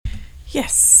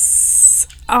Yes.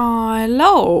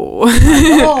 Hello.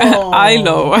 Hello.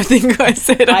 Hello. I think I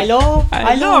said Hello.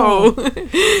 hello.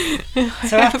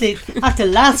 So after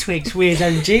last week's weird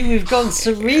energy, we've gone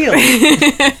surreal.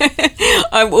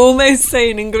 I'm almost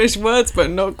saying English words, but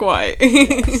not quite.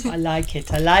 Yes, I like it.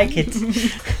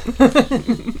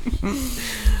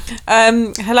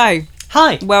 Hello.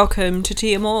 Hi. Welcome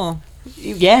to Amour.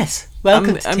 Yes.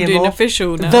 Welcome to I'm Amour. doing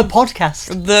official now. The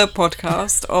podcast. The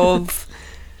podcast of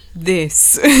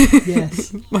this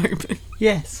Yes. moment.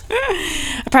 Yes.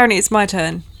 Apparently it's my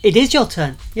turn. It is your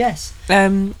turn. Yes.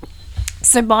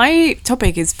 So my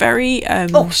topic is very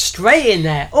Straight in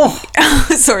there. Oh.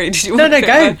 sorry, did you No, want to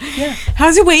go. Yeah.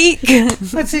 How's your week?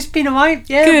 It's been alright.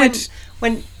 Yeah. Good.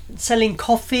 When selling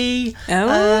coffee.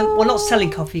 Oh. Well, not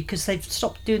selling coffee because they've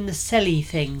stopped doing the selly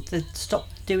thing. They've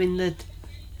stopped doing the.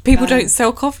 People don't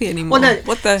sell coffee anymore. Well, no.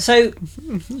 What the? So,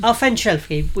 our friend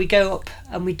Shelfie, we go up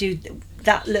and we do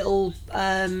that little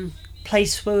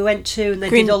place where we went to, and they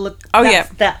did all the. Oh, that, yeah.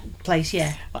 That place,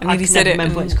 yeah. I nearly can said never it.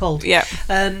 remember what it's called. Yeah.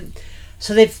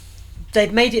 So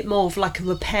they've made it more of like a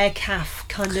repair cafe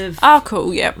kind of Oh,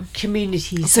 cool. Yeah.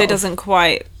 community. So sort it doesn't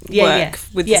quite work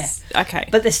with. yeah. This. Okay.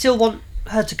 But they still want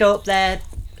her to go up there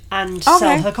and Okay.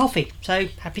 sell her coffee. So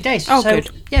happy days. Oh, so,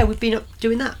 good. Yeah, we've been up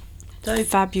doing that. So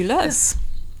Fabulous.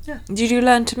 Yeah. Did you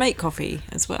learn to make coffee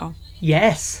as well?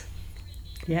 yes.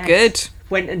 Good.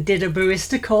 Went and did a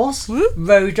barista course. Whoop.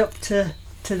 Rode up to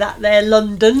that there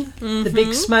London, the big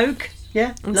Mm-hmm. smoke.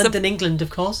 Yeah, And London, England, of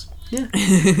course. Yeah.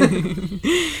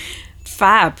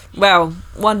 Fab. Well,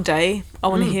 one day I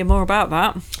want to hear more about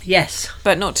that, Yes.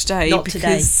 but not today. Not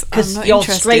today, because I'm because not you're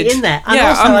interested. straight in there. And yeah,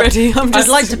 also, I'm ready. I'd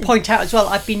like to point out as well,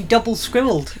 I've been double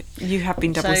squirreled You have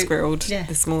been double So, squirreled yeah,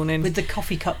 this morning. with the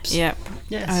coffee cups. Yep.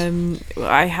 Yes.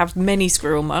 I have many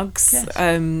squirrel mugs. Yes.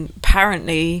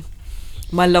 Apparently,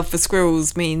 my love for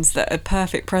squirrels means that a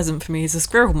perfect present for me is a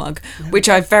squirrel mug, which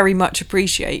I very much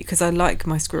appreciate because I like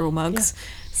my squirrel mugs.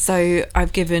 So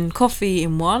I've given coffee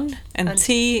in one and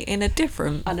tea in a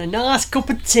different. And a nice cup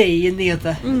of tea in the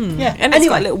other. Yeah. And it's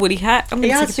got a little woolly hat. I'm going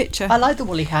to He take a has- picture. I like the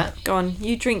woolly hat. Go on,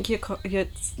 you drink your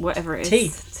whatever it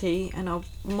is. Tea, and I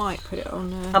might put it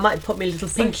on. I might put my little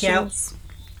pinky out. socials.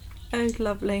 Oh,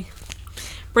 lovely.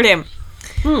 Brilliant.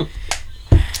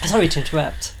 Sorry to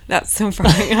interrupt. That's so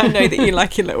funny. I know that you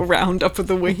like your little roundup of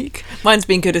the week. Mine's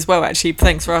been good as well, actually.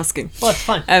 Thanks for asking. Well, it's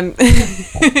fine.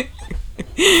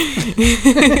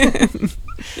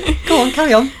 Go on,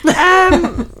 carry on. I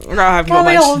haven't got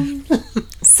Carry much. on.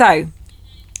 So,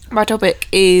 my topic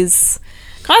is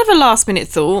kind of a last minute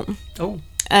thought. Oh.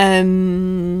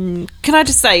 Can I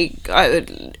just say,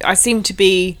 I seem to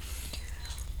be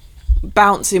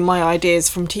bouncing my ideas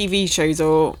from TV shows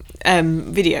or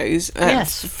videos,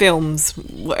 Yes. films,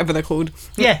 whatever they're called.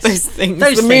 Yes. Those things.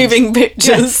 Those the things. moving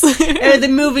pictures. The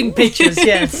moving pictures,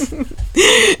 yes.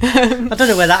 I don't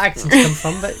know where that accent's come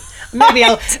from, but maybe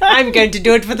I'm going to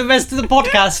do it for the rest of the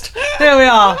podcast. There we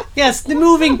are. Yes, the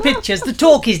moving pictures, the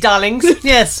talkies, darlings.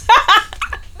 Yes.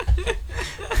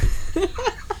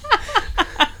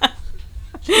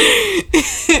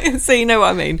 So you know what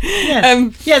I mean.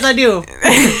 Yes, yes, I do.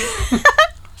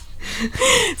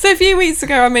 So a few weeks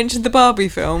ago I mentioned the Barbie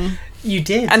film, You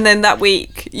did. and then that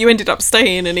week you ended up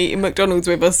staying and eating McDonald's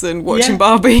with us and watching Yeah.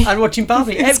 Barbie. And watching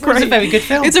Barbie. It's It was a great. very good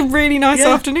film. It's a really nice Yeah.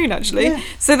 afternoon, actually. Yeah.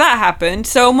 So that happened.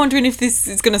 So I'm wondering if this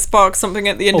is going to spark something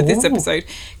at the end of this Oh. episode,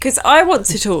 because I want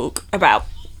to talk about.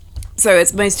 So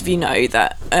as most of you know,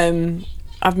 that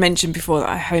I've mentioned before that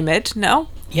I home ed now.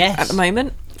 Yes. At the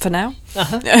moment, for now.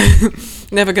 Uh-huh.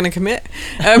 Never going to commit.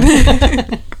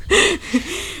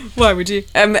 Why would you?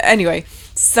 Anyway.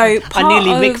 So I nearly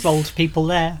part of- rickrolled people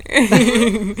there.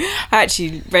 I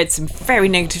actually read some very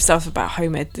negative stuff about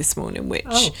home ed this morning,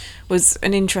 which was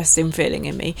an interesting feeling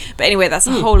in me. But anyway, that's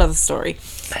a whole other story.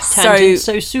 Tangent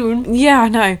so soon. Yeah, I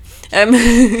know,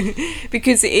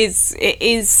 because it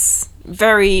is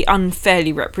very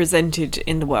unfairly represented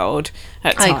in the world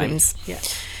at I times. agree. Yeah.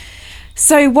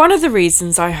 So one of the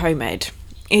reasons I home ed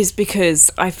is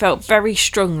because I felt very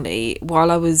strongly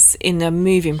while I was in the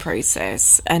moving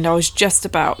process, and I was just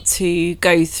about to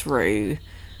go through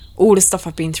all the stuff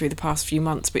I've been through the past few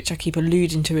months, which I keep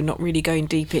alluding to and not really going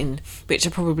deep in, which I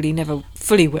probably never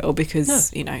fully will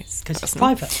because, you know, it's Because it's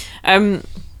personal. private.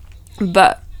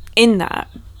 But in that,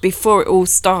 before it all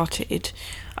started,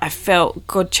 I felt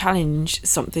God challenge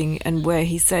something, and where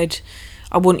he said,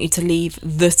 I want you to leave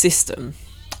the system.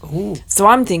 Ooh. So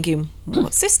I'm thinking,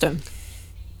 what system?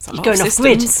 It's a lot Going of off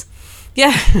grid. systems.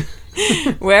 Yeah.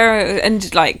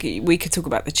 And like, we could talk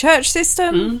about the church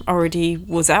system. Already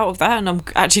was out of that, and I'm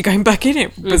actually going back in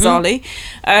it, bizarrely.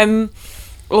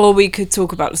 Or we could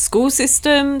talk about the school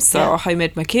system. So Yeah. I'll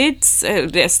home-ed my kids.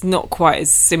 That's not quite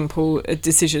as simple a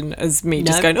decision as me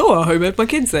just No. going, I'll home-ed my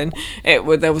kids then.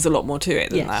 There was a lot more to it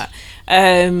than Yes. that.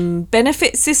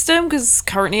 Benefit system, because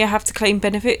currently I have to claim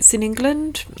benefits in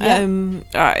England. Yeah.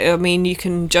 I mean, you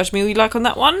can judge me all you like on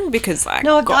that one, because I've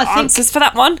No, got I think- answers for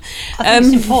that one. I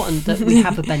think it's important that we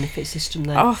have a benefit system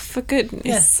though. Oh, for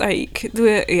goodness sake.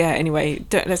 Anyway,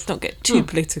 let's not get too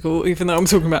political, even though I'm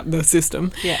talking about the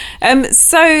system. Yeah.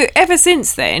 So ever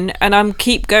since then, and I'm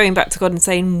keep going back to God and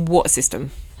saying, what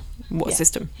system? What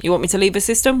system? You want me to leave a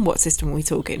system? What system are we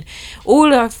talking? All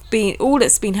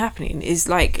that's been happening is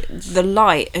like the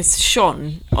light has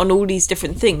shone on all these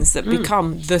different things that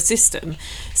become the system.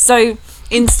 So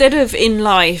instead of in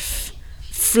life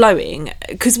flowing,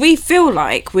 because we feel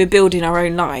like we're building our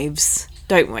own lives,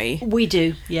 don't we? We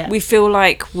do, yeah. We feel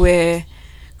like we're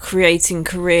creating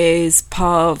careers,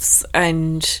 paths,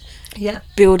 and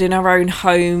building our own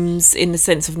homes, in the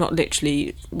sense of not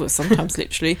literally, well, sometimes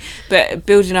literally, but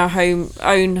building our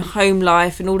own home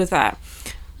life and all of that.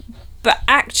 But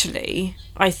actually,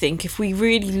 I think if we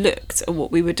really looked at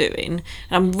what we were doing,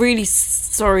 and I'm really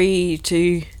sorry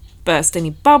to burst any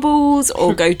bubbles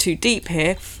or go too deep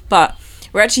here, but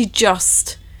we're actually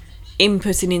just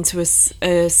inputting into a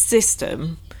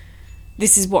system.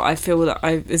 This is what I feel that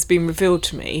has been revealed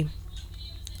to me,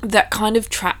 that kind of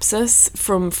traps us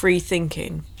from free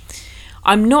thinking.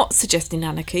 I'm not suggesting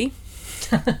anarchy.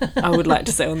 I would like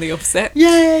to say on the opposite.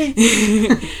 Yay!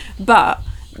 But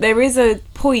there is a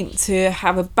point to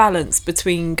have a balance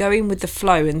between going with the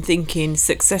flow and thinking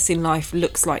success in life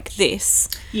looks like this.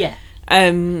 Yeah.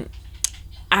 And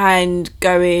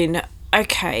going,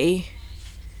 okay,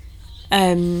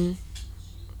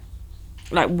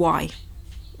 like why?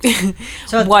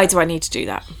 So Why do I need to do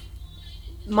that?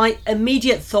 my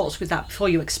immediate thoughts with that, before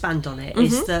you expand on it,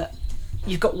 is that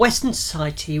you've got Western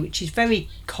society, which is very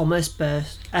commerce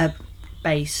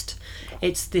based.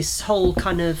 It's this whole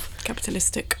kind of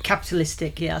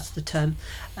Capitalistic, yeah, that's the term.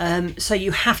 So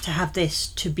you have to have this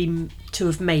to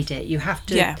have made it. You have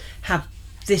to have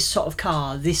this sort of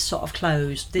car, this sort of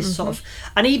clothes, this sort of,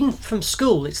 and even from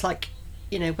school, it's like,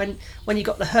 you know, when you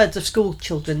got the herds of school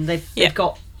children, they've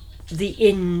got the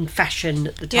in fashion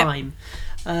at the time.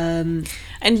 And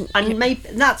maybe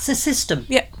that's a system.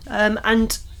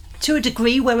 And to a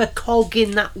degree, we're a cog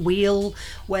in that wheel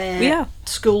where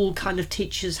school kind of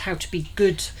teaches how to be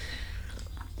good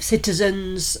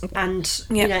citizens and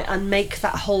you know, and make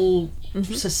that whole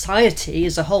society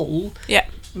as a whole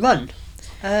run.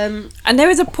 And there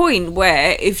is a point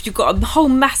where if you've got a whole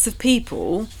mass of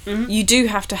people, you do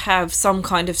have to have some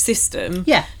kind of system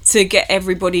to get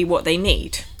everybody what they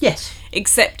need. Yes.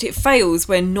 Except it fails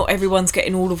when not everyone's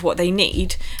getting all of what they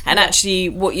need, and actually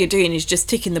what you're doing is just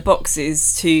ticking the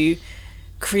boxes to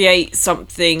create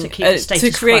something,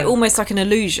 to create almost like an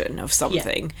illusion of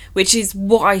something, which is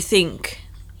what I think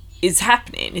is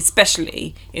happening,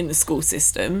 especially in the school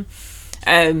system.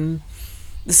 The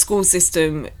school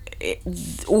system,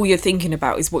 all you're thinking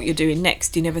about is what you're doing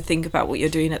next. You never think about what you're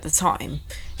doing at the time.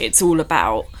 It's all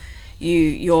about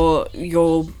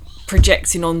you're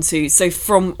projecting onto, so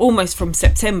from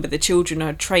September, the children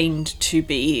are trained to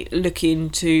be looking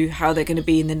to how they're going to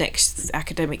be in the next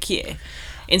academic year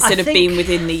instead of being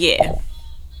within the year.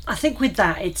 I think with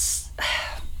that, it's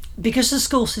because the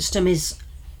school system is,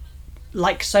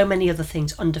 like so many other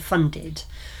things, underfunded.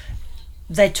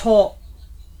 They're taught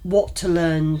what to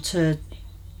learn to,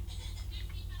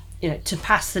 you know, to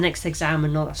pass the next exam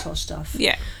and all that sort of stuff,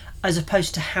 as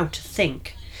opposed to how to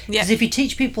think. Because if you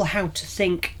teach people how to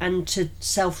think and to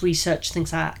self-research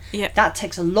things like that, that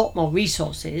takes a lot more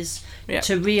resources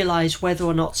to realise whether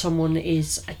or not someone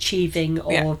is achieving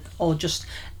or just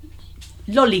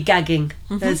lollygagging.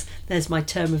 There's my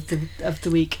term of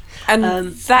the week. And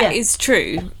that is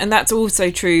true, and that's also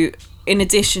true in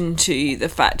addition to the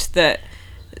fact that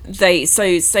they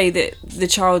say that the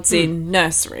child's in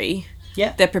nursery,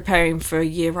 they're preparing for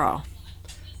year R.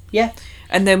 Yeah.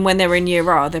 And then when they're in year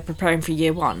R, they're preparing for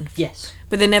year 1. Yes.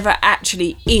 But they're never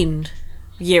actually in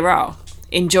year R,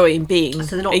 enjoying being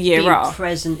so they're not a year being R.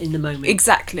 present in the moment.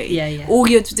 Exactly. Yeah. All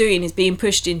you're doing is being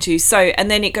pushed into. So,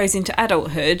 and then it goes into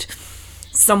adulthood.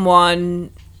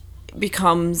 Someone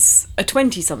becomes a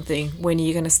 20-something. When are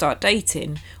you going to start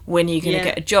dating? When are you going to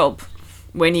get a job?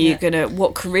 When are you going to...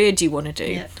 What career do you want to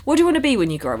do? Yeah. What do you want to be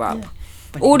when you grow up? Yeah.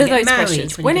 All of those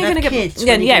questions. When are you going to get...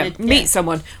 kids? Meet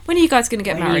someone. When are you guys going to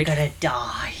get married? When are you going to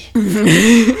die?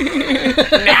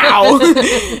 Now.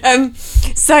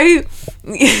 Sorry,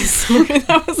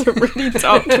 that was a really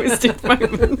dark, twisted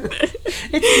moment.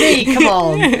 It's me, come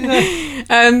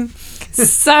on.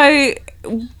 So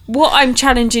what I'm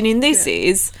challenging in this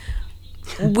is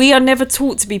we are never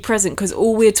taught to be present, because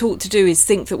all we're taught to do is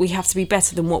think that we have to be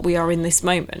better than what we are in this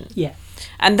moment. Yeah.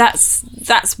 And that's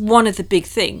one of the big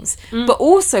things. But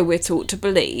also we're taught to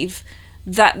believe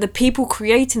that the people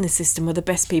creating the system are the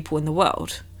best people in the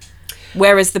world,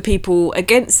 whereas the people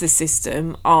against the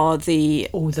system are the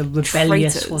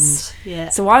rebellious traitors. ones. Yeah.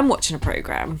 So I'm watching a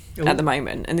program at the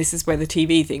moment, and this is where the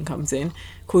TV thing comes in,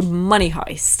 called Money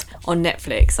Heist on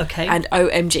Netflix. Okay. And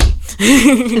OMG.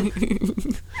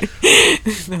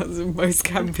 That was the most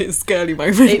campiest girly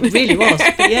moment. It really was,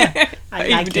 but yeah, I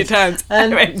Even liked did it.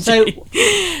 hands. So,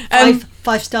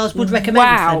 five stars would recommend.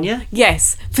 Wow. Then, yeah.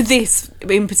 Yes, for this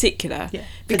in particular. Yeah. For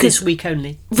Because this week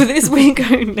only. for this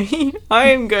week only,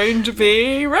 I am going to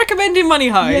be recommending Money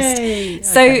Heist. Yay.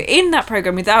 So Okay. in that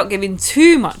program, without giving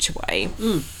too much away,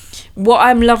 what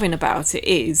I'm loving about it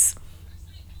is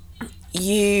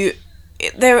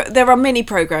there are many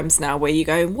programs now where you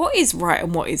go, what is right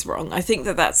and what is wrong? I think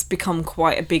that's become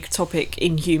quite a big topic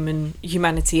in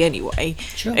humanity anyway.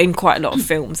 Sure. In quite a lot of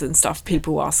films and stuff,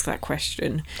 people ask that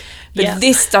question. But Yeah.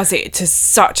 this does it to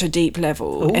such a deep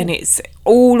level. Ooh. And it's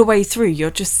all the way through. You're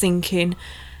just thinking,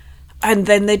 and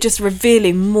then they're just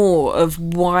revealing more of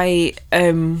why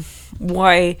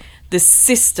the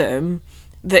system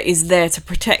that is there to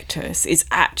protect us is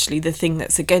actually the thing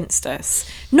that's against us.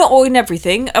 Not all in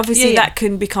everything. Obviously, Yeah. that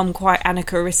can become quite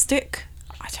anarchistic.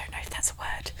 I don't know if that's a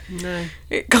word. No.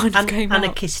 It kind of came out.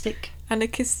 Anarchistic.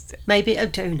 Anarchist. Maybe. Oh,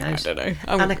 who knows? I don't know.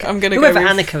 I'm Anarcha- going to go whoever with...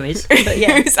 Anarcha is. But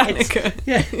yeah, Who's Anarcha?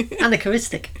 Yeah,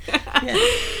 anarchistic.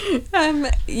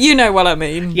 Yeah. You know what I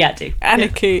mean. Yeah, I do.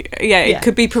 Anarchy. Yeah, Yeah. it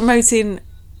could be promoting...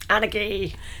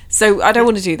 Anarchy. So I don't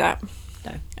want to do that.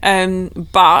 No.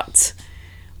 But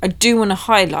I do want to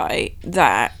highlight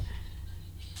that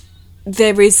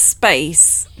there is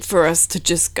space for us to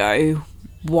just go,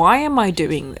 why am I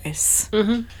doing this?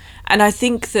 Mm-hmm. And I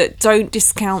think that don't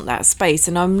discount that space.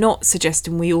 And I'm not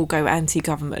suggesting we all go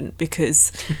anti-government,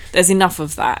 because there's enough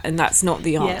of that, and that's not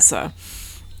the answer.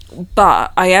 Yeah.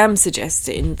 But I am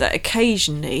suggesting that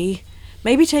occasionally,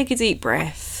 maybe take a deep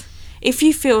breath. If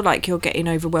you feel like you're getting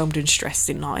overwhelmed and stressed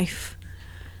in life,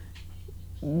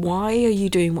 why are you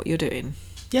doing what you're doing?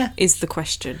 Yeah. Is the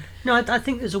question. No, I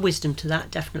think there's a wisdom to that,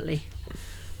 definitely.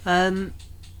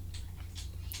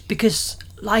 Because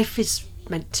life is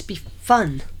meant to be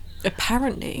fun.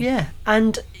 Apparently. Yeah.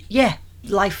 And yeah,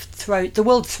 the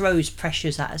world throws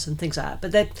pressures at us and things like that,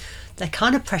 but they're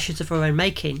kind of pressures of our own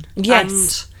making.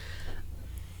 Yes.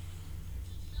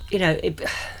 And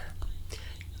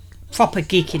proper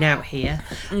geeking out here.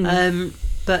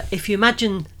 But if you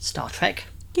imagine Star Trek,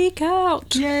 Geek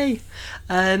out. yay!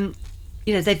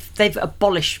 They've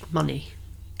abolished money.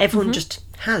 Everyone just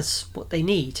has what they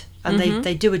need, and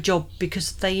they do a job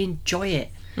because they enjoy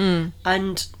it.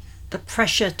 And the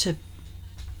pressure to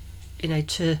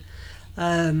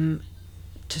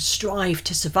strive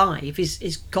to survive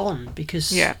is gone,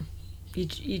 because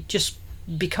you just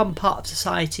become part of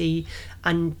society,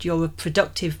 and you're a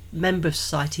productive member of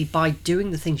society by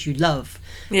doing the things you love.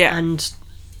 Yeah. And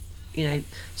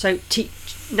so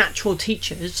natural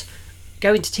teachers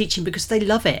go into teaching because they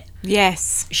love it.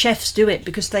 Yes. Chefs do it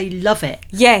because they love it.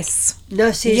 Yes.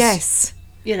 Nurses. Yes.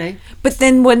 But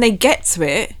then when they get to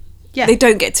it, they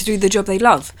don't get to do the job they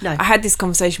love. No. I had this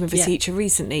conversation with a teacher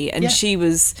recently, and she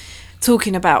was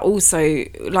talking about also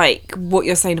like what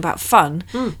you're saying about fun.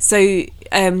 So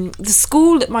the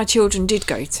school that my children did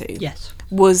go to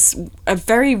was a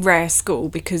very rare school,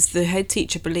 because the head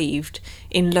teacher believed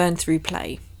in learn through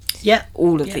play. Yeah.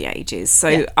 All of the ages.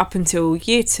 So up until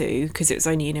year 2, because it was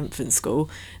only an infant school,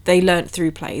 they learnt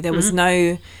through play. There was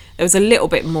there was a little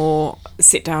bit more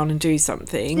sit down and do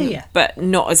something, but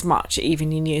not as much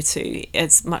even in year 2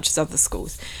 as much as other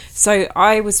schools. So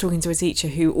I was talking to a teacher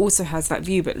who also has that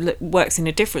view, but works in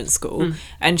a different school,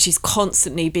 and she's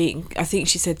constantly I think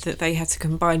she said that they had to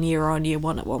combine year on year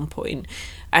 1 at one point,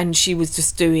 and she was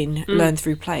just doing learn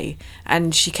through play,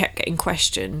 and she kept getting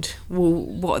questioned, well,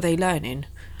 what are they learning?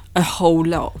 A whole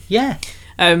lot. Yeah.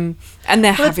 And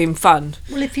they're having fun.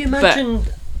 Well, if you imagine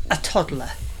a toddler,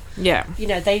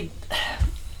 they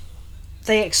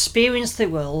experience the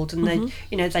world, and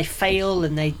they fail,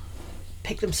 and they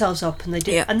pick themselves up, and they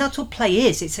do, and that's what play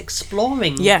is. It's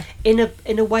exploring in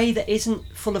a way that isn't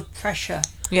full of pressure.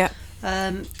 Yeah.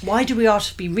 Why do we have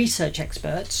to be research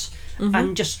experts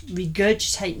and just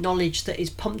regurgitate knowledge that is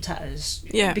pumped at us?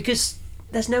 Yeah. Because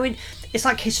there's it's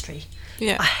like history.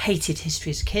 Yeah. I hated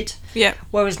history as a kid. Yeah.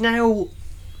 Whereas now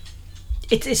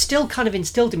it's still kind of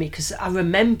instilled in me, because I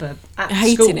remember at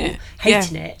Hating school it.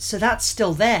 hating it. So that's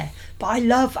still there. But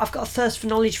I've got a thirst for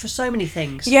knowledge for so many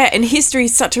things. Yeah, and history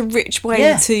is such a rich way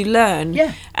Yeah. to learn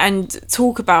Yeah. and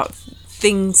talk about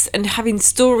things, and having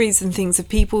stories and things of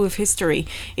people with history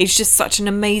is just such an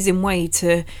amazing way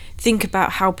to think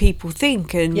about how people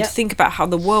think, and Yeah. think about how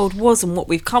the world was and what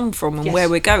we've come from and Yes. where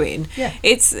we're going. Yeah.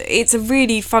 It's a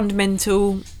really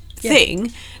fundamental Yeah.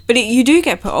 thing, but you do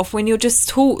get put off when you're just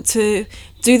taught to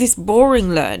do this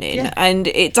boring learning, Yeah. and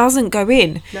it doesn't go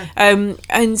in. No.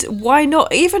 And why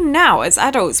not? Even now as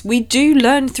adults, we do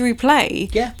learn through play,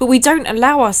 Yeah. but we don't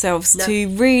allow ourselves No. to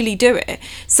really do it.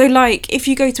 So like, if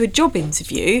you go to a job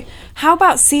interview, how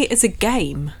about see it as a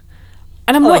game?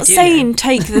 And I'm Oh, I not do saying know.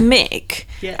 take the mick,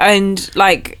 Yeah. and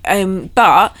like,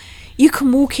 but you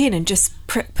can walk in and just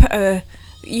put a,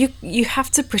 you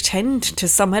have to pretend to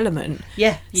some element.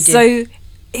 Yeah, you do. So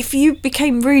if you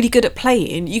became really good at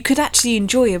playing, you could actually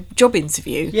enjoy a job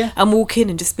interview. Yeah. And walk in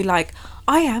and just be like,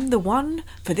 I am the one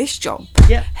for this job.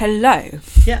 Yeah. Hello.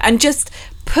 Yeah. And just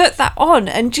put that on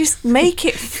and just make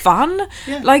it fun.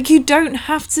 Yeah. Like, you don't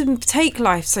have to take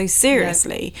life so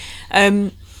seriously.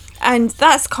 And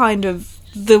that's kind of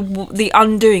the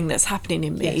undoing that's happening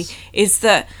in me. Yes. Is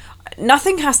that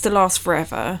nothing has to last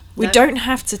forever. We No. don't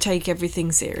have to take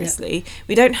everything seriously.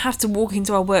 We don't have to walk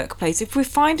into our workplace. If we're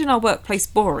finding our workplace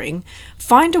boring,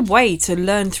 find a way to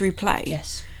learn through play.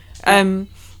 Yes.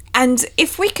 And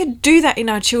if we could do that in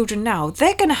our children now,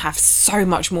 they're going to have so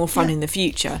much more fun Yeah. in the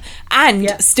future, and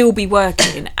Yeah. still be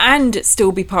working and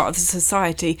still be part of the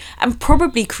society, and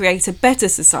probably create a better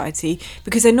society,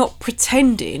 because they're not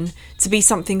pretending to be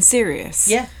something serious.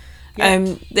 Yeah.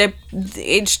 Yeah.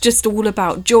 It's just all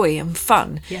about joy and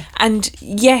fun. Yeah. And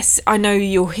yes, I know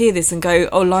you'll hear this and go,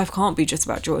 oh, life can't be just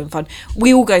about joy and fun.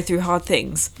 We all go through hard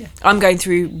things. Yeah. I'm going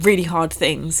through really hard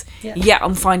things. Yeah. Yet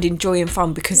I'm finding joy and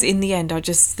fun, because in the end I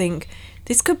just think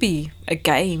this could be a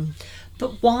game.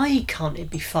 But why can't it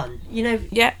be fun? You know,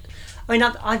 Yeah. I mean,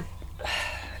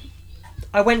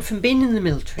 I went from being in the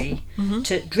military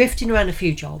to drifting around a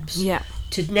few jobs Yeah.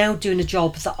 to now doing a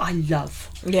job that I love.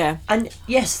 Yeah. And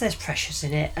yes, there's pressures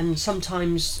in it, and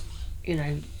sometimes, you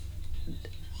know,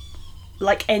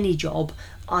 like any job,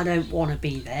 I don't want to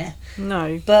be there.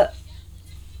 No. But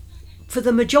for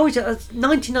the majority,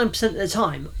 99% of the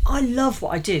time, I love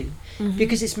what I do,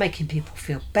 because it's making people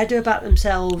feel better about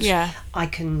themselves. Yeah. I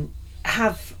can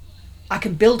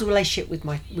build a relationship with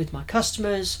my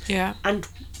customers. Yeah. And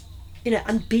you know,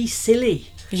 and be silly.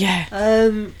 Yeah.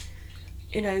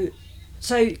 You know,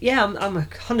 so yeah, I'm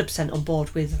 100% on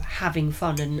board with having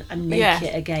fun and make Yeah.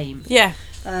 it a game. Yeah.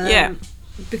 Yeah.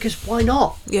 Because why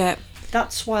not? Yeah.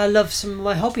 That's why I love some of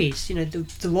my hobbies. You know,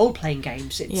 the role playing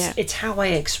games. It's how I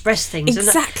express things.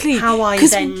 Exactly. And how I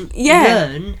 'Cause, then yeah.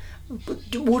 learn.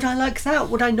 Would I like that?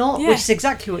 Would I not? Yeah. Which is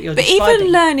exactly what you're But describing.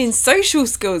 even learning social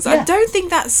skills, I Yeah. don't think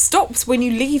that stops when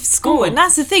you leave school. Mm. And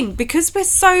that's the thing, because we're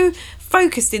so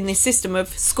focused in this system of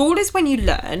school is when you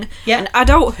learn, Yeah. and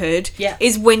adulthood Yeah.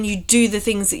 is when you do the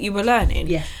things that you were learning.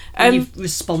 Yeah. And you're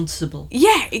responsible.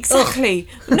 Yeah, exactly.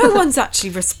 No one's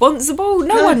actually responsible.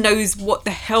 No one knows what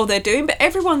the hell they're doing, but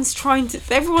everyone's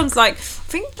like, I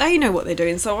think they know what they're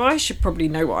doing, so I should probably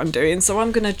know what I'm doing, so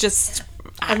I'm going to just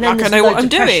act And then like I there's know what loads I'm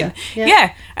of doing. pressure.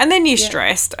 Yeah. And then you're Yeah.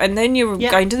 stressed, and then you're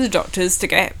Yeah. going to the doctors to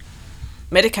get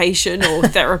medication or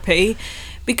therapy,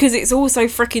 because it's all so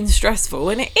freaking stressful.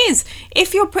 And it is.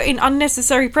 If you're putting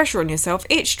unnecessary pressure on yourself,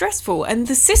 it's stressful, and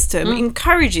the system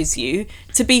encourages you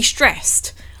to be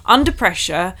stressed, under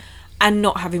pressure, and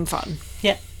not having fun.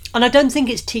 Yeah. And I don't think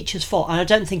it's teachers' fault, and I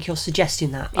don't think you're suggesting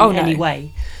that in Oh, no. any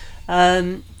way.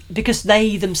 Because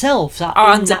they themselves are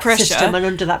in under that pressure. system and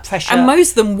under that pressure. And most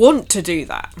of them want to do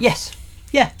that. Yes.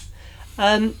 Yeah.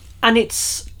 And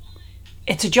it's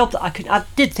a job that I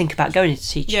did think about going into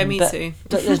teaching. Yeah, me but too.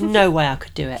 There's no way I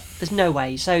could do it. There's no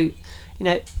way. So, you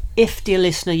know, if, dear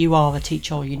listener, you are a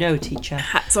teacher or you know a teacher,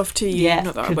 Hats off to you. yeah,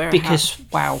 Not that I wear a because hat.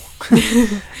 wow,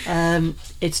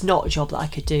 it's not a job that I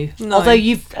could do. No. Although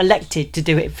you've elected to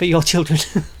do it for your children.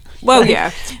 Well, yeah.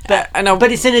 but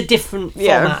but it's in a different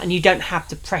Yeah. format, and you don't have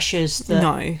the pressures that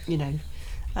No. you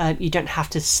know. You don't have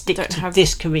to stick Don't to have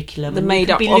this curriculum. the and you made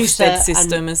can up be looser Ofsted and-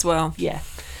 system as well. Yeah.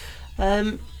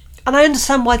 And I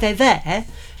understand why they're there,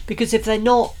 because if they're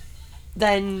not,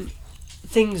 then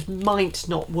things might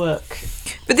not work.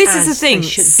 But this is the as they thing.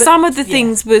 should. But, Some of the yeah.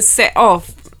 things was set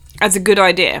off as a good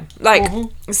idea. Like,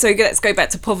 Mm-hmm. so let's go back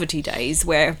to poverty days,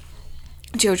 where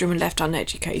children were left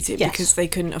uneducated Yes. because they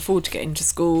couldn't afford to get into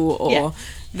school, or Yeah.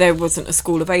 there wasn't a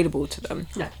school available to them.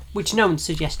 No, which no one's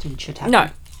suggesting should happen. No.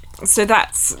 So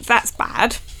that's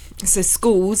bad. So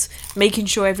schools, making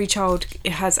sure every child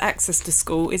has access to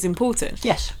school is important.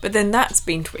 Yes. But then that's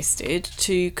been twisted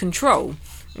to control.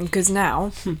 Because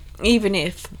now, even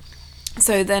if...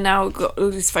 So they're now got all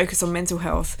this focus on mental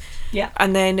health. Yeah.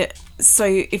 And then, so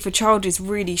if a child is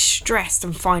really stressed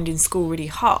and finding school really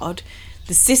hard,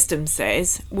 the system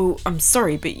says, well, I'm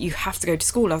sorry, but you have to go to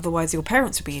school, otherwise your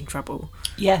parents will be in trouble.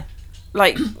 Yeah.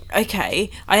 Like,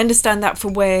 okay, I understand that for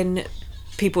when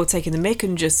people are taking the mick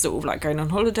and just sort of like going on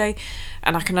holiday,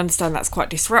 and I can understand that's quite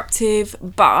disruptive,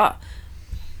 but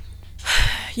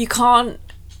you can't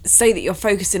say that you're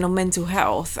focusing on mental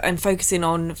health and focusing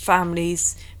on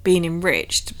families being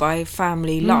enriched by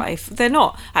family life. They're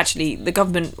not. Actually, the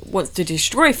government wants to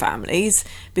destroy families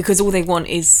because all they want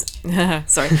is...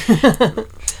 sorry.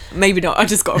 Maybe not. I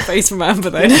just got a face from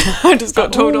Amber then. I just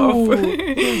got told off.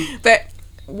 But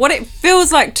what it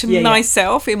feels like to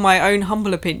myself, in my own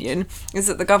humble opinion, is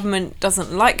that the government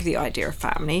doesn't like the idea of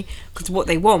family, because what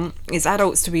they want is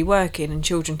adults to be working and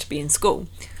children to be in school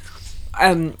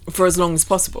for as long as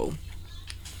possible.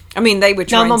 I mean, they were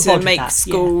trying to make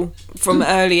school from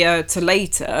earlier to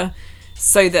later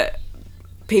so that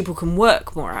people can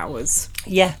work more hours.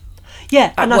 Yeah.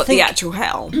 Yeah. And what the actual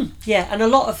hell. Yeah, and a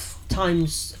lot of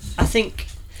times, I think,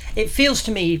 it feels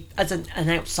to me, as an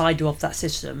outsider of that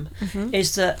system,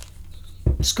 is that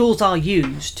schools are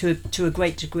used to a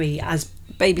great degree as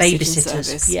babysitters.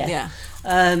 Service. Yeah.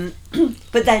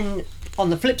 But then,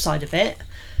 on the flip side of it,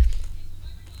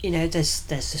 you know, there's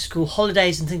the school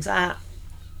holidays and things like that,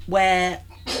 where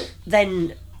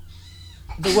then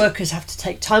the workers have to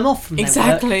take time off from their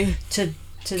work to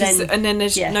then, and then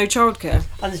there's no childcare,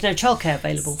 and there's no childcare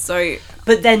available. So,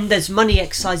 but then there's money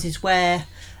exercises where,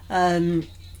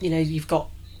 you know, you've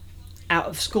got out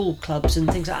of school clubs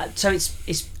and things like that. So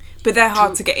it's but they're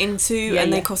hard to get into,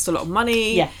 and they cost a lot of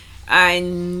money. Yeah,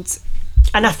 and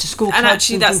after school clubs, and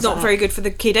actually that's not like very good for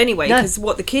the kid anyway, because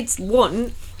what the kids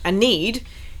want and need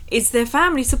is their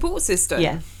family support system.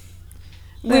 Yeah.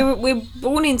 We're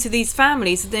born into these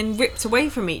families and then ripped away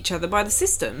from each other by the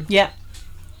system. Yeah.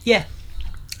 Yeah.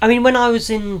 I mean, when I was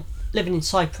living in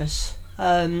Cyprus,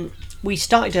 we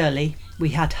started early. We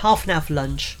had half an hour for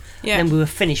lunch, and then we were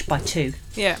finished by 2.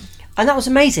 Yeah. And that was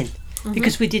amazing,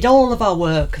 because we did all of our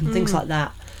work and things like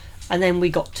that. And then we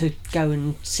got to go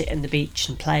and sit on the beach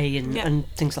and play and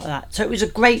things like that. So it was a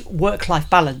great work-life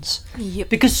balance. Yep.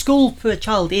 Because school for a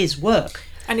child is work.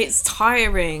 And it's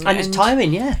tiring. And it's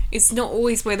tiring, yeah. It's not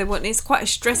always where they want it. It's quite a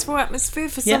stressful atmosphere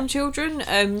for some children,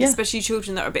 especially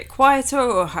children that are a bit quieter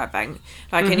or have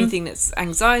anything that's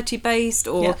anxiety-based,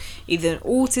 or either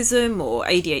autism or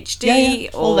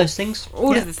ADHD. Or all those things.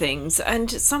 All of the things. And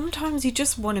sometimes you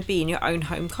just want to be in your own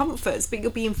home comforts, but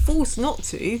you're being forced not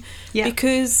to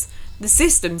because the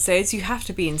system says you have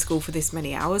to be in school for this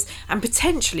many hours, and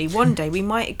potentially one day we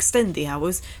might extend the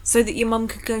hours so that your mum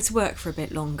could go to work for a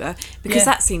bit longer, because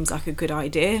that seems like a good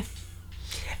idea.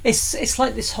 It's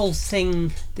like this whole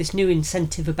thing, this new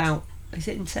incentive about, is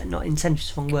it not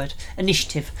incentive's the wrong word,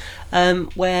 initiative,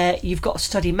 where you've got to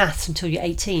study maths until you're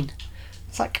 18.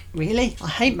 It's like, really? I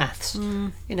hate maths.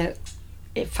 You know,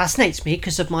 it fascinates me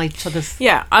because of my sort of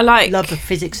I like love of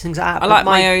physics and things like that. I like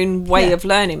my own way of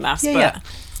learning maths,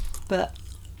 but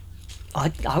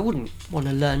I wouldn't want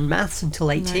to learn maths until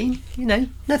 18. No. You know,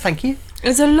 no, thank you.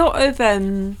 There's a lot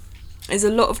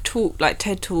of talk, like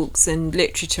TED Talks and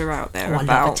literature out there about.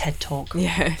 I love a TED Talk.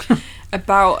 Yeah,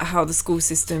 about how the school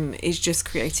system is just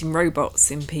creating robots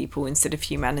in people instead of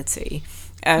humanity.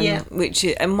 And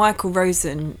Michael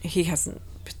Rosen, he hasn't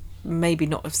maybe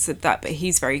not have said that, but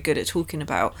he's very good at talking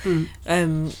about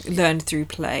learn through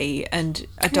play and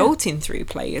adulting through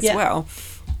play as well.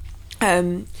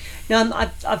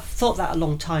 I've thought that a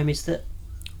long time, is that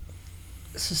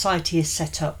society is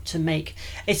set up to make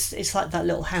it's like that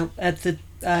little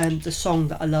the song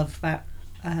that I love about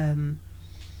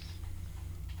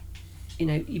you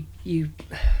know, you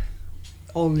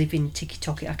all live in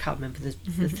tiki-toki. I can't remember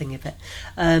the thing of it,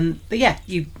 but yeah,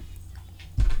 you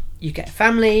get a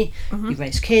family, you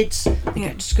raise kids, they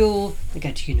go to school, they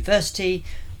go to university,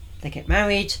 they get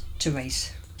married to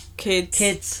raise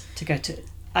kids to go to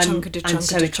chunk to chunk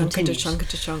so to it chunk continues.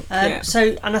 to chunk.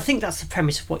 So, and I think that's the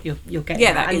premise of what you're getting. Yeah,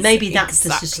 at. that And is maybe that's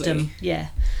exactly. the system. Yeah.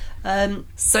 I've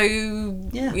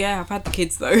had the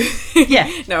kids though.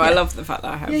 I love the fact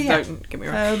that I have. Don't get me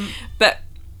wrong. But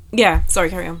sorry,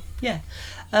 carry on. Yeah.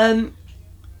 And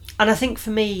I think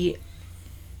for me,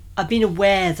 I've been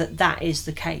aware that is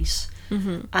the case,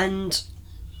 and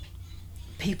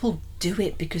people do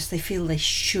it because they feel they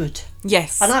should.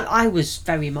 Yes. And I was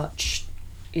very much,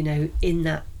 you know, in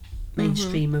that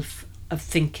mainstream of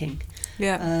thinking.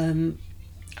 Yeah. And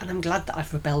And I'm glad that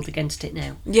I've rebelled against it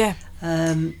now. Yeah.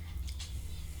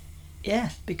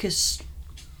 Because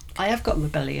I have got a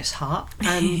rebellious heart,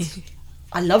 and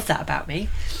I love that about me.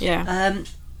 Yeah.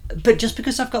 But just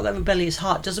because I've got that rebellious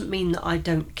heart doesn't mean that I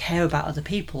don't care about other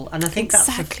people. And I think that's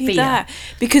the fear. That.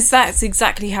 Because that's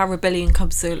exactly how rebellion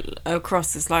comes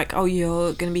across. It's like, oh,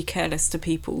 you're going to be careless to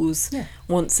people's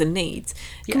wants and needs.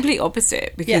 Complete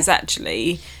opposite. Because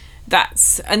actually,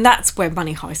 that's where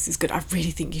Money Heist is good. I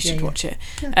really think you should watch it.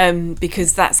 Yeah.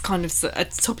 Because that's kind of a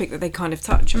topic that they kind of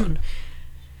touch on.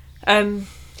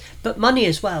 But money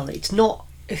as well. It's not...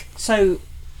 So,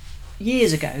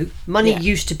 years ago, money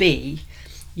used to be...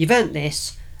 You've earned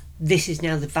this is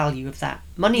now the value of that.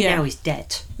 Money now is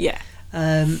debt. Yeah.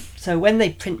 So when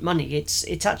they print money,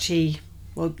 it's actually,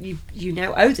 well, you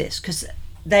now owe this, because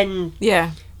then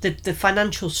the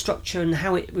financial structure and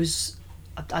how it was,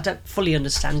 I don't fully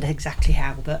understand exactly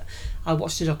how, but I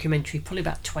watched a documentary probably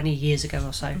about 20 years ago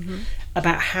or so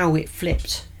about how it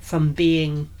flipped from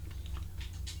being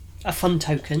a fund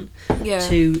token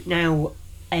to now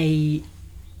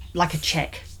like a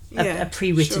check, a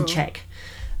pre-written check.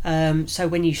 So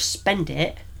when you spend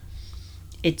it,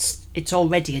 it's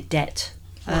already a debt.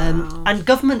 And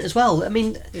government as well. I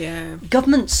mean,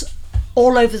 governments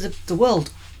all over the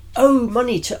world owe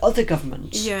money to other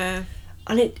governments. Yeah.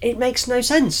 And it makes no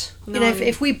sense. No. You know,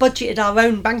 if we budgeted our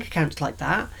own bank accounts like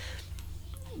that,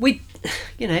 we'd,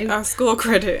 our score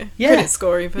credit. Credit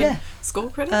score even. Score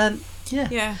credit?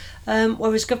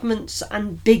 Whereas governments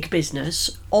and big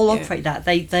business all operate that.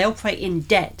 They operate in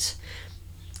debt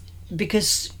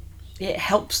because it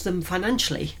helps them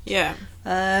financially. Yeah.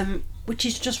 Which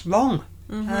is just wrong.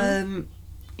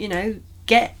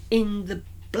 Get in the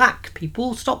black,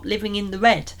 people. Stop living in the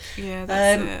red. Yeah,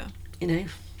 that's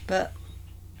it. But...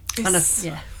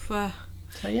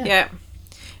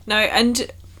 No,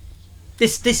 and...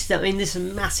 This is a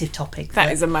massive topic.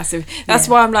 That is a massive... That's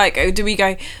why I'm like, do we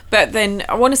go... But then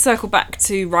I want to circle back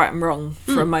to right and wrong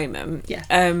for a moment. Yeah.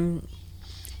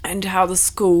 And how the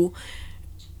school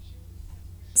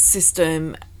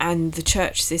system and the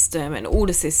church system and all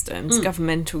the systems,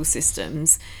 governmental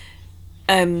systems...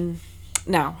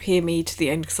 Now, hear me to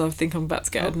the end, because I think I'm about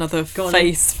to get another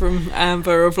face from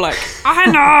Amber of like, I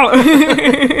know!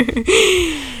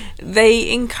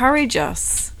 They encourage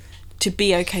us to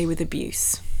be okay with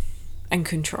abuse and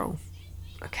control.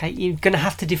 Okay, you're going to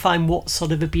have to define what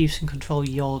sort of abuse and control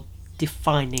you're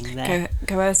defining there.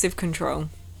 Coercive control.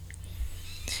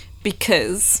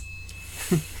 Because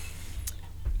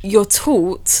you're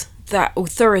taught that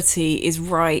authority is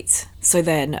right, so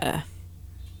they're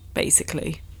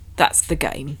basically. That's the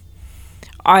game.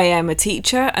 I am a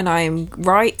teacher and I am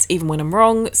right even when I'm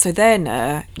wrong, so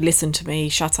they're listen to me,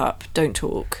 shut up, don't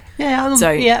talk.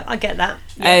 I get that.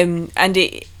 Yeah.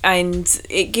 And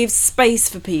it gives space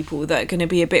for people that are going to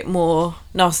be a bit more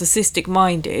narcissistic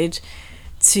minded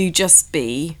to just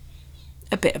be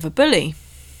a bit of a bully.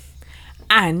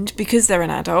 And because they're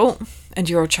an adult and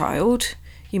you're a child,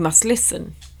 you must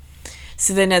listen.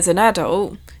 So then as an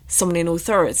adult, someone in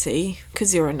authority,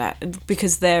 because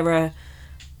they're a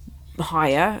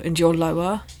higher and you're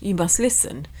lower, you must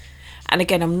listen. And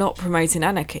again, I'm not promoting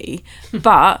anarchy,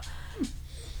 but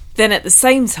then at the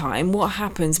same time, what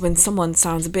happens when someone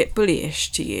sounds a bit bullyish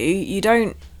to you?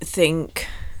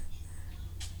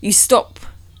 You stop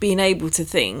being able to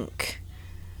think,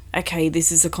 okay,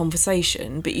 this is a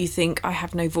conversation, but you think, I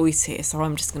have no voice here, so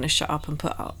I'm just going to shut up and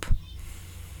put up.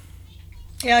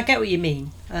 Yeah, I get what you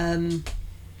mean.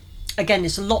 Again,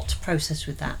 there's a lot to process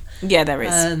with that. Yeah, there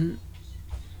is.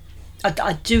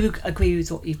 I do agree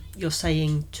with what you're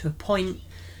saying to a point.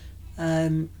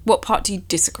 What part do you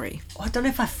disagree? I don't know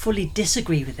if I fully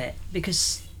disagree with it,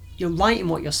 because you're right in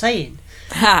what you're saying.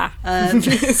 Ha!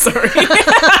 Sorry.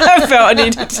 I felt I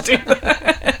needed to do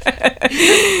that.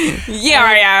 Yeah,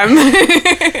 I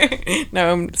am.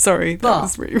 No, I'm sorry. That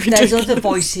was really ridiculous. There's other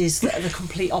voices that are the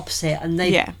complete opposite, and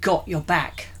they've got your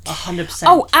back 100%.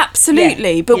 Oh,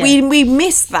 absolutely. Yeah. But we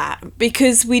miss that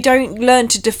because we don't learn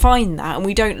to define that, and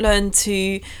we don't learn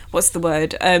to, what's the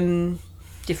word?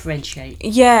 Differentiate.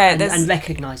 Yeah. And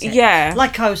recognise it. Yeah.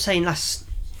 Like I was saying last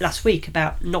week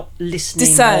about not listening.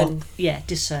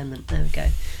 Discernment. There we go.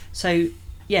 So,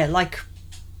 like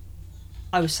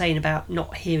I was saying about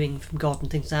not hearing from God and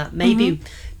things like that. Maybe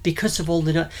because of all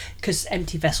because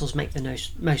empty vessels make the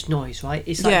most noise, right?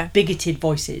 It's like bigoted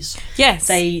voices. Yes.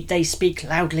 They speak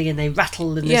loudly and they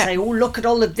rattle and they say, oh, look at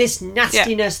all of this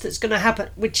nastiness that's going to happen,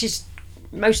 which is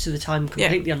most of the time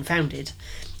completely unfounded.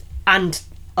 And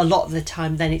a lot of the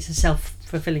time then it's a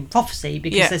self-fulfilling prophecy,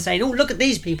 because Yeah. they're saying, oh, look at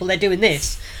these people, they're doing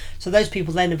this. So those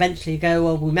people then eventually go,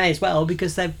 well, we may as well,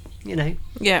 because they're, you know,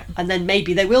 Yeah. and then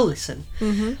maybe they will listen.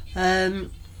 Mm-hmm.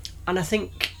 And I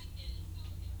think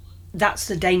that's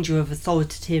the danger of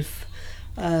authoritative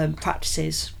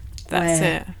practices. That's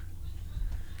where it.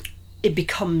 It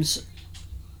becomes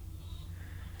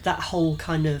that whole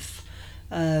kind of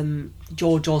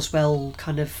George Oswell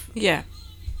kind of Yeah.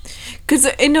 Because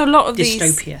in a lot of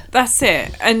dystopia. that's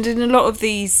it. And in a lot of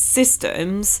these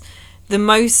systems, the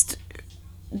most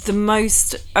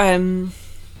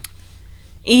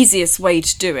easiest way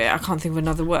to do it, I can't think of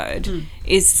another word,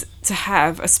 is to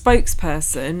have a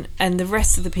spokesperson and the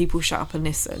rest of the people shut up and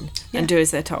listen and do as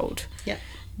they're told. Yeah.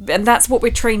 And that's what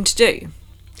we're trained to do.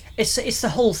 It's the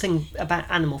whole thing about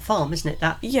Animal Farm, isn't it?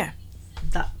 That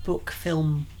book,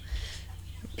 film,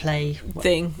 play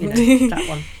thing. You know, that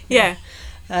one. Yeah.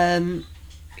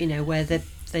 You know, where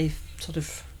they sort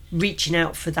of reaching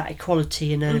out for that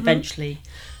equality, and then eventually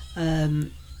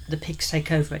the pigs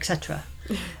take over, etc.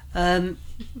 And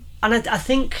I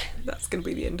think that's going to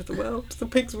be the end of the world. The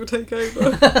pigs will take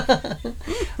over.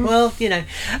 well, you know,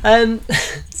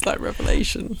 it's like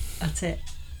Revelation. That's it.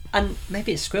 And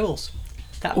maybe it's squirrels.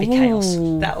 That would be chaos.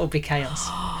 That would be chaos.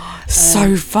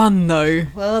 So fun though.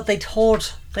 Well, they'd hoard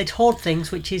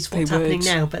things, which is what's happening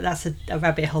now. But that's a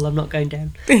rabbit hole I'm not going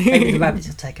down. Maybe the rabbits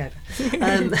will take over.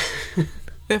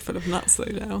 They're full of nuts though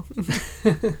now.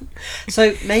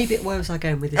 So maybe, where was I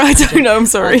going with this? I don't know. I'm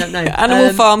sorry. I don't know.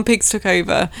 Animal Farm, pigs took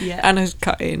over. Yeah. Anna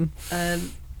cut in.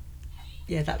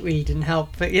 Yeah, that really didn't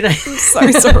help. But you know,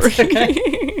 so sorry.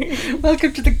 Okay.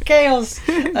 Welcome to the chaos.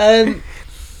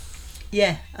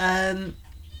 Yeah.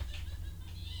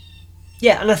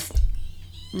 Yeah, and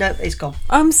no, it's gone.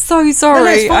 I'm so sorry. No,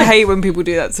 it's fine. I hate when people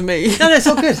do that to me. No, it's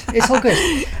all good. It's all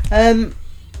good.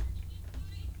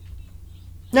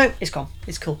 No, it's gone.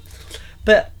 It's cool.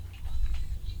 But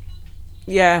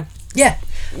yeah, there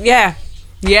yeah.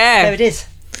 it is.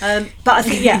 But I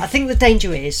think the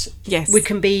danger is Yes. we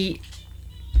can be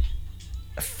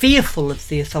fearful of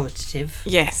the authoritative.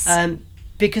 Yes.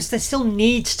 Because there still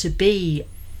needs to be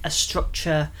a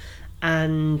structure,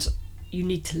 and you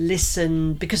need to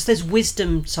listen, because there's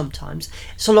wisdom sometimes,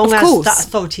 so long as that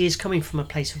authority is coming from a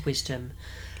place of wisdom.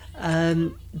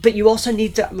 But you also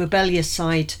need that rebellious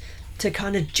side to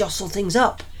kind of jostle things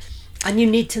up, and you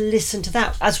need to listen to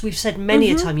that. As we've said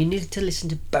many a time, you need to listen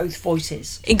to both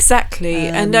voices. Exactly.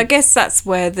 And I guess that's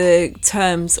where the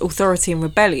terms authority and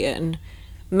rebellion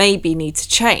maybe need to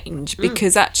change,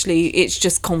 because actually it's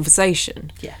just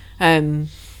conversation. Yeah.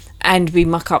 And we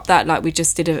muck up that like we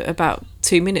just did about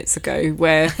 2 minutes ago,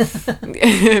 where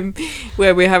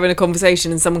where we're having a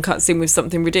conversation and someone cuts in with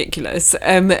something ridiculous,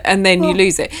 and then you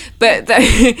lose it. But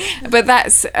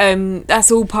that's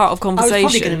all part of conversation. I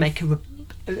was probably going to make a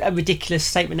ridiculous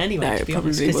statement anyway. No, to be it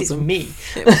honest, probably because wasn't. it's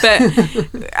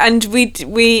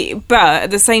me. But at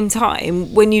the same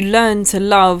time, when you learn to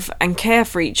love and care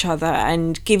for each other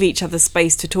and give each other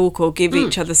space to talk, or give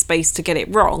each other space to get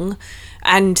it wrong,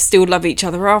 and still love each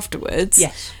other afterwards,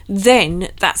 Yes. then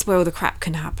that's where all the crap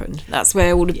can happen. That's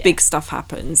where all the big stuff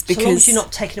happens. Because so long as you're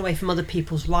not taking away from other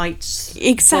people's rights,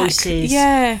 Exactly, voices,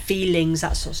 yeah. feelings,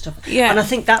 that sort of stuff. Yeah. And I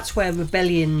think that's where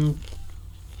rebellious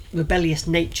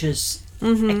natures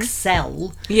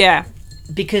excel, Yeah.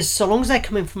 because so long as they're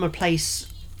coming from a place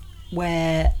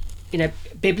where, you know,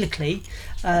 biblically,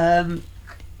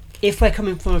 if we're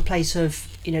coming from a place of,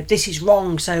 you know, this is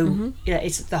wrong, so you know,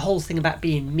 it's the whole thing about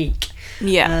being meek.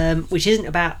 Yeah. Which isn't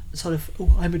about sort of,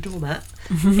 oh, I'm a doormat.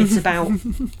 It's about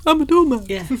I'm a doormat.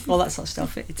 yeah, all that sort of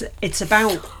stuff. It's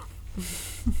about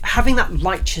having that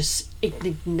righteous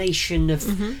indignation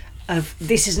of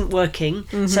this isn't working,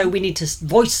 so we need to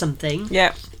voice something.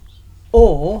 Yeah.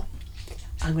 Or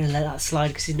I'm going to let that slide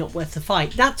because it's not worth the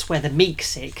fight. That's where the meek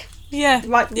sick. Yeah.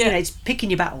 Like, Yeah. you know, it's picking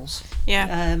your battles.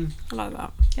 Yeah. I like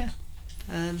that. Yeah.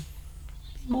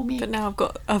 More meek. But now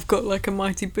I've got like a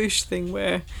Mighty Bush thing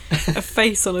where a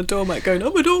face on a doormat going,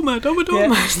 I'm a doormat, I'm a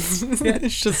doormat. Yeah.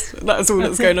 It's just, that's all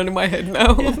that's going on in my head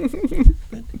now.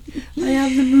 I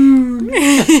am the moon.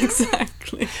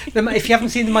 Exactly. If you haven't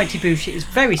seen the Mighty Boosh, it is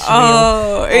very surreal.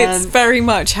 Oh, it's very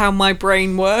much how my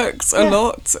brain works a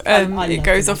lot. I It love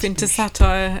goes the off Mighty into Boosh.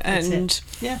 satire, That's and it.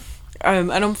 Yeah.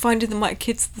 and I'm finding that my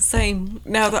kids are the same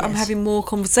now that I'm Yes. having more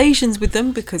conversations with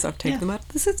them because I've taken them out of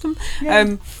the system.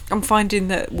 Yeah. I'm finding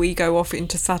that we go off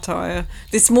into satire.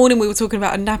 This morning we were talking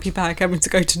about a nappy bag having to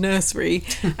go to nursery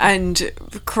and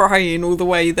crying all the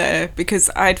way there because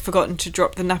I'd forgotten to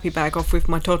drop the nappy bag off with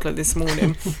my toddler this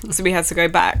morning, so we had to go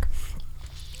back.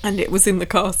 And it was in the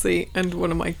car seat, and one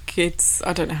of my kids,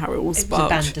 I don't know how it all It was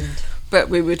sparked. abandoned. But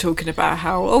we were talking about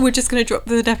how, we're just going to drop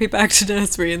the nappy bag to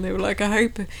nursery, and they were like, I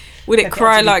hope, will it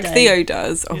cry like Theo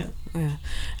does? Oh, yeah.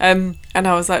 And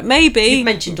I was like, maybe. You've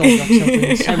mentioned all your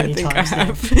children so many times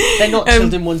now. They're not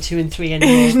children 1, 2 and 3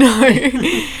 anymore. No.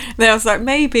 Then I was like,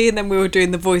 maybe, and then we were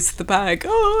doing the voice of the bag.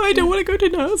 Oh, I don't want to go to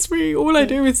nursery. All I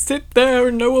do is sit there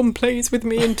and no one plays with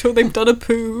me until they've done a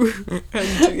poo.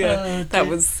 And that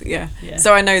was, yeah.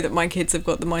 So I know that my kids have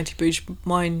got the Mighty Boosh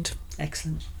mind.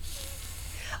 Excellent.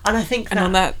 And I think that, and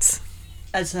on that,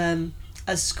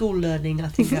 as school learning, I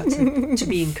think that's to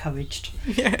be encouraged.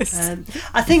 Yes.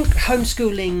 I think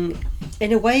homeschooling,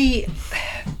 in a way,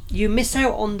 you miss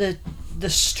out on the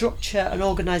structure and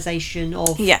organisation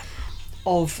of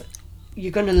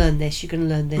you're going to learn this, you're going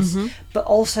to learn this, but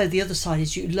also the other side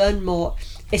is you learn more.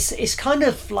 It's kind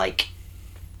of like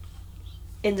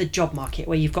in the job market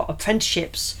where you've got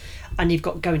apprenticeships and you've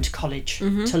got going to college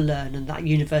to learn, and that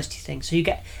university thing. So you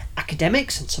get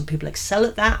academics, and some people excel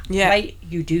at that. Yeah. Right,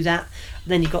 you do that.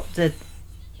 And then you've got the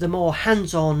more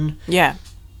hands-on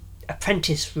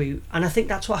apprentice route, and I think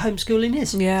that's what homeschooling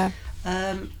is. Yeah.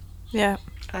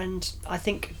 And I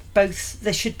think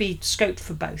there should be scope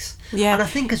for both. Yeah. And I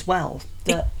think as well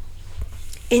that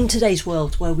in today's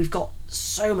world where we've got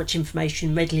so much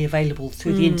information readily available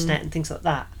through the internet and things like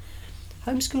that,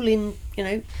 homeschooling,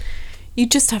 you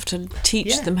just have to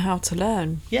teach them how to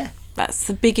learn. Yeah. That's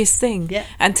the biggest thing. Yeah.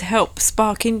 And to help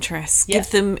spark interest, Yeah.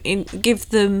 give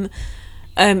them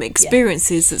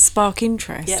experiences that spark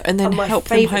interest, and then help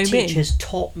them home in. My favourite teachers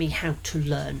taught me how to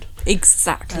learn.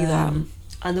 Exactly that.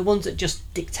 And the ones that just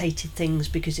dictated things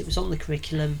because it was on the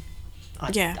curriculum,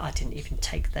 I didn't even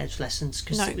take those lessons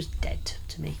because it was dead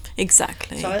to me.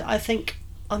 Exactly. So I think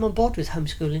I'm on board with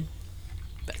homeschooling.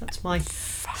 That's my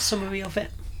summary of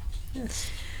it.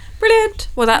 Yes. Brilliant.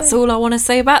 Well, that's all I want to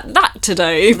say about that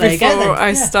today before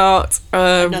I start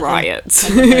a riot.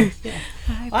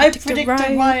 I predict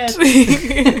a riot.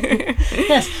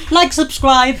 Yes. Like,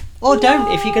 subscribe, or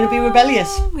don't if you're going to be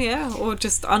rebellious. Yeah, or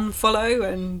just unfollow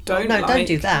and don't. No, don't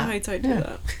do that. No, don't do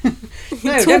that.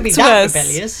 No, don't be that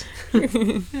rebellious.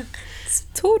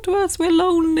 Talk to us. We're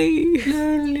lonely.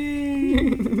 Lonely.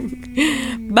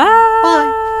 Bye.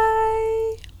 Bye.